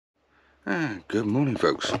Good morning,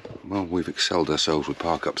 folks. Well, we've excelled ourselves with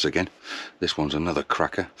park-ups again. This one's another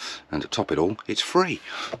cracker, and to top it all, it's free.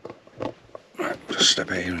 Right, just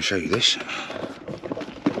step out here and show you this.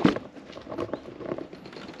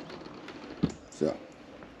 So,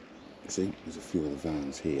 see, there's a few of the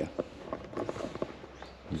vans here.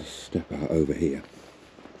 I'll just step out over here.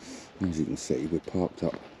 As you can see, we're parked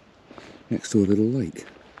up next to a little lake.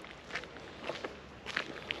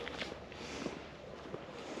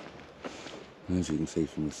 As you can see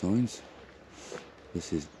from the signs,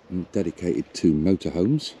 this is dedicated to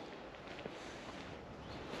motorhomes.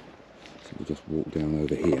 So we'll just walk down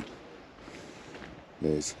over here.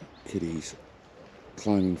 There's kiddies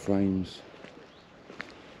climbing frames.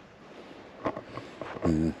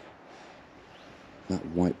 That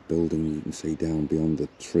white building you can see down beyond the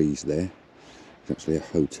trees there is actually a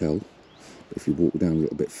hotel. If you walk down a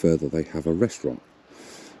little bit further, they have a restaurant.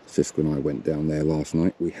 Ciska and I went down there last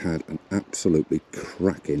night. We had an absolutely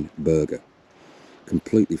cracking burger,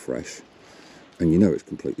 completely fresh. And you know it's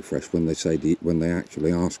completely fresh when they say, when they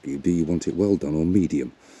actually ask you, do you want it well done or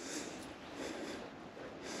medium?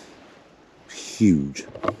 Huge.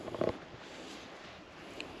 Let's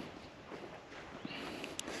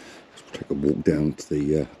take a walk down to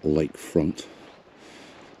the lake front.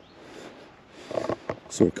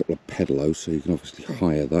 Saw a couple of pedalos, so you can obviously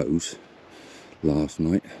hire those last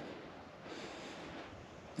night,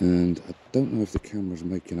 and I don't know if the camera's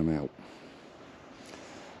making them out,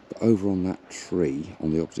 but over on that tree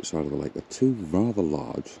on the opposite side of the lake are two rather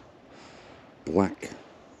large black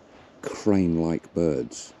crane-like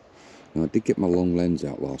birds. Now I did get my long lens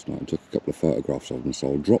out last night and took a couple of photographs of them,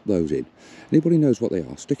 so I'll drop those in. Anybody knows what they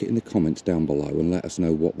are, stick it in the comments down below and let us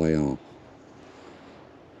know what they are.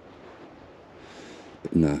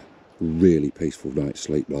 But no, really peaceful night's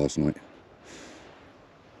sleep last night.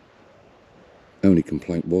 Only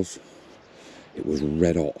complaint was, it was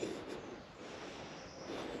red hot.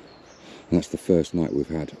 And that's the first night we've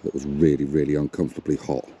had that was really, really uncomfortably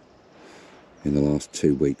hot in the last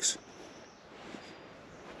 2 weeks.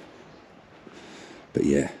 But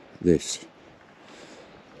yeah, this.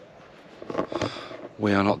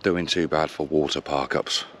 We are not doing too bad for water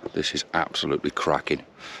park-ups. This is absolutely cracking.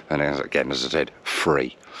 And again, as I said,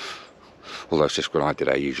 free. Although Ciska and I did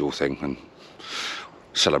our usual thing and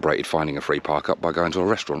celebrated finding a free park up by going to a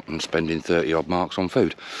restaurant and spending 30 odd marks on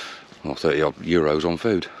food, or 30 odd euros on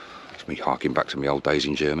food. That's me harking back to my old days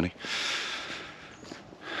in Germany.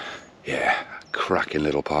 Yeah, cracking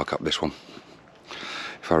little park up, this one.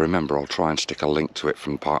 If I remember, I'll try and stick a link to it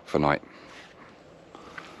from Park for Night.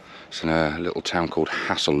 It's in a little town called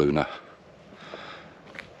Haselunne.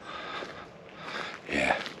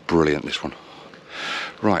 Yeah, brilliant, this one.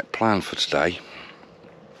 Right, plan for today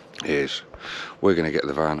is we're going to get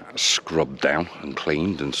the van scrubbed down and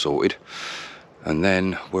cleaned and sorted, and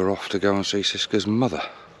then we're off to go and see Ciska's mother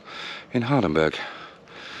in Hardenberg.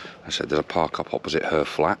 I said there's a park up opposite her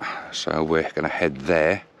flat, so we're going to head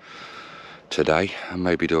there today and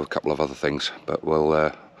maybe do a couple of other things, but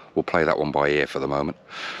we'll play that one by ear for the moment.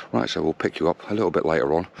 Right, so we'll pick you up a little bit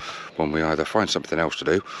later on when we either find something else to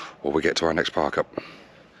do or we get to our next park up.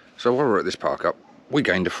 So while we're at this park up, we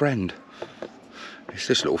gained a friend. It's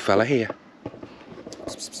this little fella here.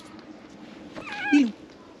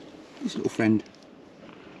 This little friend.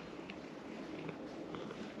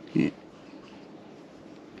 Yeah.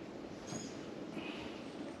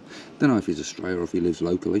 Don't know if he's a stray or if he lives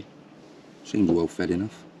locally. Seems well fed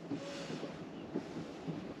enough.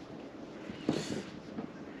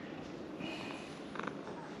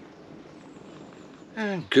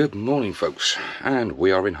 And good morning, folks, and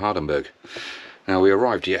we are in Hardenberg. Now, we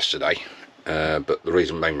arrived yesterday, but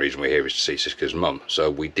the main reason we're here is to see Ciska's mum, so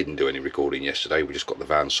we didn't do any recording yesterday. We just got the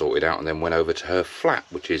van sorted out and then went over to her flat,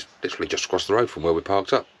 which is literally just across the road from where we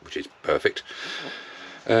parked up, which is perfect.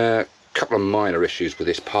 Couple of minor issues with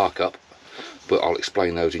this park up, but I'll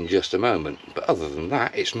explain those in just a moment. But other than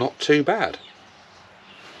that, it's not too bad.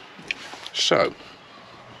 So,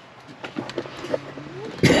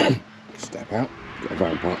 step out. Got a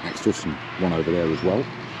van park next to us and one over there as well.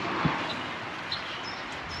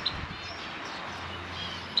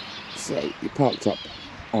 So you're parked up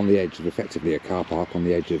on the edge of effectively a car park on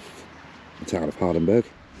the edge of the town of Hardenberg.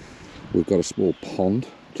 We've got a small pond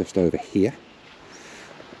just over here.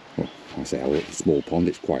 Well, I say a small pond,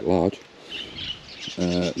 it's quite large.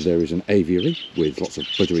 There is an aviary with lots of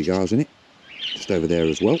budgerigars in it, just over there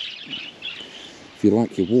as well. If you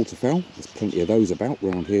like your waterfowl, there's plenty of those about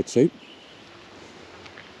around here too.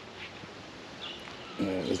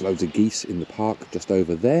 There's loads of geese in the park just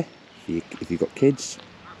over there if you've got kids.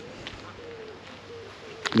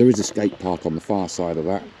 There is a skate park on the far side of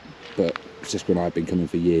that, but Ciska and I have been coming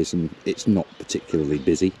for years and it's not particularly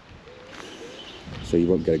busy, so you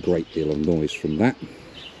won't get a great deal of noise from that.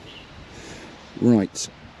 Right,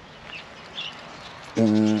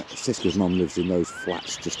 Ciska's mum lives in those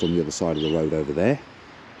flats just on the other side of the road over there,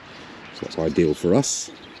 so that's ideal for us.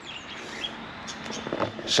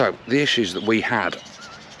 So the issues that we had,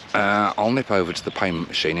 I'll nip over to the payment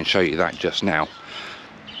machine and show you that just now.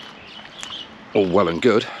 All well and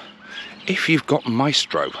good if you've got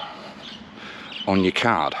Maestro on your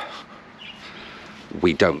card.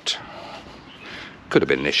 We don't. Could have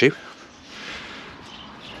been an issue.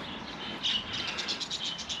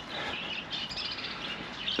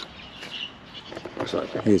 So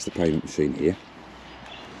here's the payment machine here.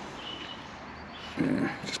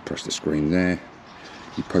 Just press the screen there.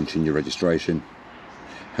 You punch in your registration,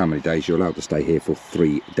 how many days you're allowed to stay here for.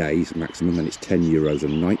 3 days maximum, and it's €10 a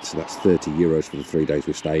night, so that's €30 for the 3 days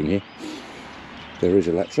we're staying here. There is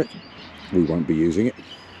electric, we won't be using it.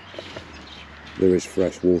 There is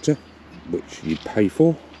fresh water, which you pay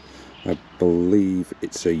for. I believe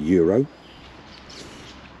it's €1.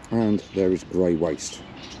 And there is grey waste,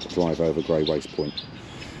 drive over grey waste point.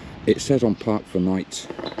 It says on Park for Night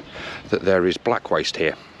that there is black waste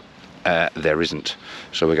here. There isn't,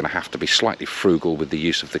 so we're going to have to be slightly frugal with the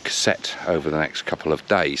use of the cassette over the next couple of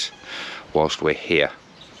days whilst we're here.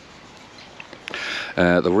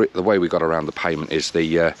 The way we got around the payment is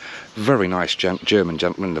the very nice German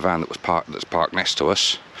gentleman in the van that's parked next to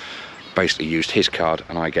us basically used his card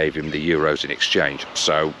and I gave him the euros in exchange,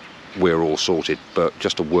 so we're all sorted. But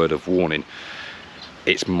just a word of warning,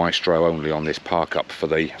 it's Maestro only on this park up for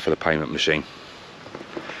the payment machine.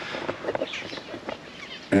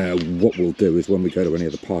 What we'll do is when we go to any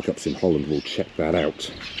of the park ups in Holland, we'll check that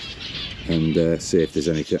out and see if there's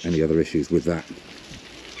any other issues with that.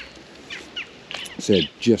 So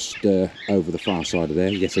just over the far side of there,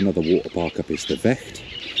 yet another water park up is the Vecht.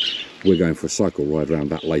 We're going for a cycle ride around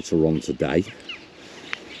that later on today.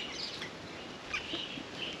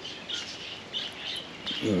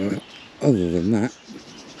 Other than that,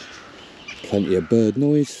 plenty of bird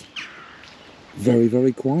noise, very,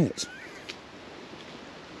 very quiet.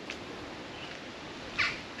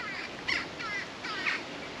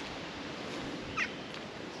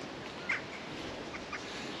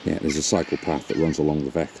 Yeah, there's a cycle path that runs along the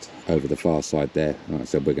Vecht over the far side there. Like I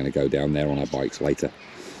said, we're going to go down there on our bikes later.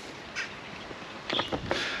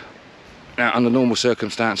 Now, under normal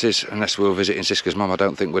circumstances, unless we were visiting Ciska's mum, I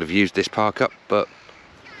don't think we'd have used this park up, but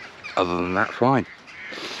other than that, fine.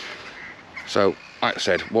 So, like I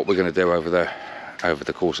said, what we're going to do over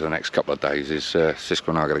the course of the next couple of days is Ciska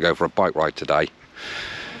and I are going to go for a bike ride today.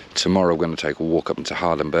 Tomorrow we're going to take a walk up into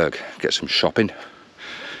Hardenberg, get some shopping.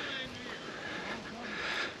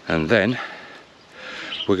 And then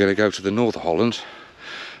we're going to go to the north of Holland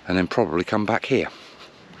and then probably come back here.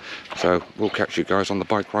 So we'll catch you guys on the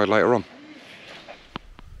bike ride later on.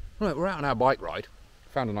 Right, we're out on our bike ride.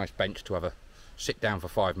 Found a nice bench to have a sit down for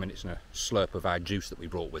 5 minutes and a slurp of our juice that we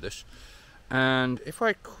brought with us. And if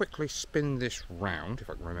I quickly spin this round, if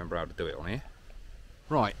I can remember how to do it on here.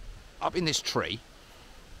 Right, up in this tree,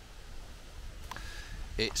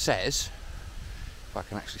 it says, if I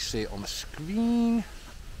can actually see it on the screen,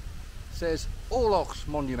 says Oorlogs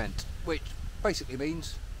Monument, which basically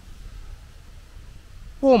means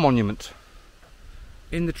war monument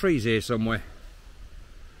in the trees here somewhere.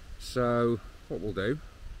 So what we'll do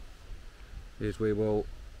is we will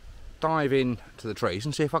dive in to the trees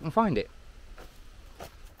and see if I can find it.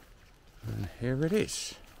 And here it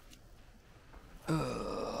is. Let's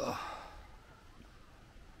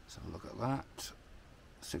have a look at that.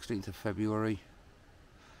 16th of February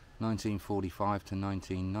 1945 to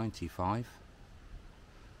 1995.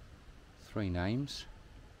 3 names.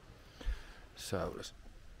 So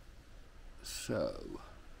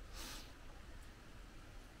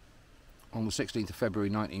on the 16th of February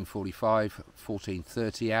 1945,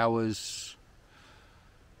 14:30 hours,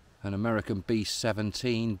 an American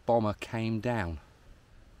B-17 bomber came down.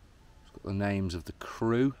 It's got the names of the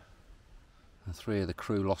crew, and 3 of the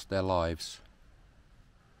crew lost their lives.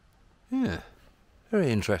 Yeah, very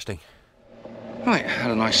interesting. Right,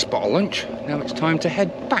 had a nice spot of lunch. Now it's time to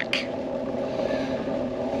head back.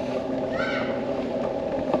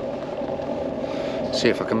 See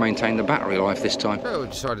if I can maintain the battery life this time. So we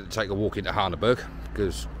decided to take a walk into Hardenberg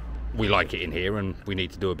because we like it in here and we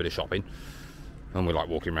need to do a bit of shopping and we like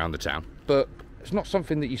walking around the town. But it's not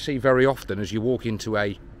something that you see very often as you walk into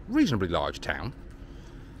a reasonably large town.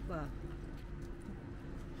 Well.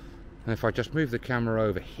 And if I just move the camera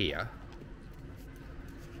over here,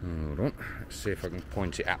 hold on, let's see if I can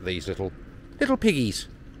point it at these little piggies.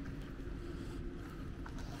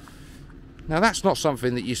 Now that's not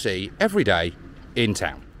something that you see every day in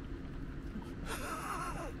town.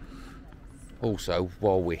 Also,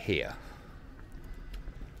 while we're here,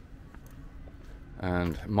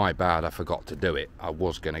 and my bad, I forgot to do it, I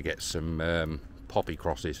was going to get some poppy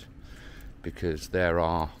crosses, because there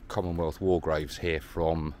are Commonwealth war graves here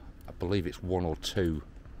from, I believe it's 1 or 2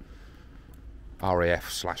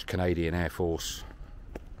 RAF/Canadian Air Force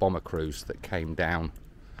bomber crews that came down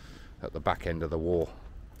at the back end of the war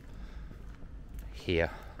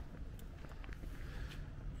here.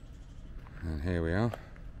 And here we are.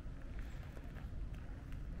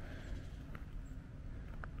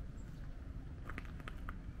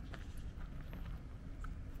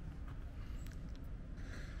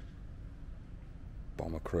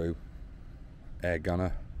 Bomber crew, air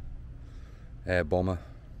gunner, air bomber,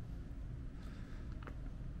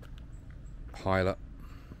 pilot,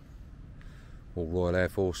 all Royal Air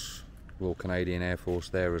Force, Royal Canadian Air Force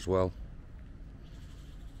there as well.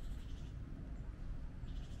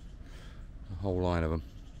 A whole line of them.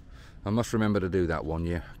 I must remember to do that one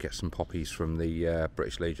year, get some poppies from the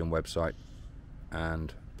British Legion website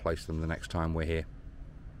and place them the next time we're here.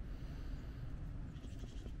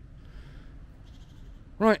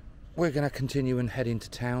 Right, we're going to continue and head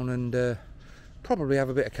into town and probably have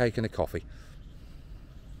a bit of cake and a coffee.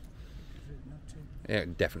 Yeah,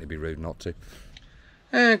 it'd definitely be rude not to.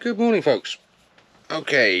 Good morning, folks.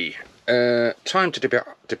 Okay, time to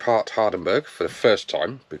depart Hardenberg for the first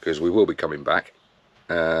time, because we will be coming back.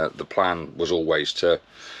 The plan was always to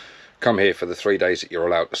come here for the 3 days that you're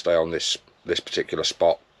allowed to stay on this particular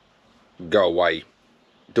spot, go away,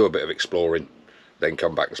 do a bit of exploring, then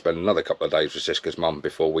come back and spend another couple of days with Ciska's mum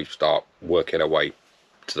before we start working our way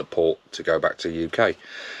to the port to go back to the UK.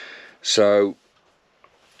 So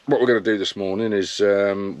what we're going to do this morning is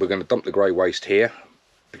we're going to dump the grey waste here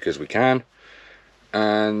because we can,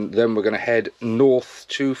 and then we're going to head north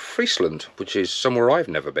to Friesland, which is somewhere I've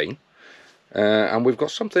never been, and we've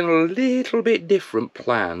got something a little bit different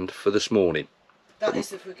planned for this morning. That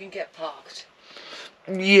is if we can get parked.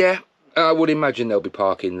 Yeah, I would imagine there'll be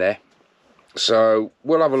parking there. So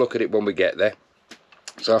we'll have a look at it when we get there.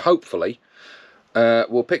 So hopefully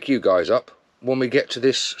we'll pick you guys up when we get to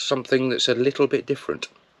this something that's a little bit different.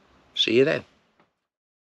 See you then.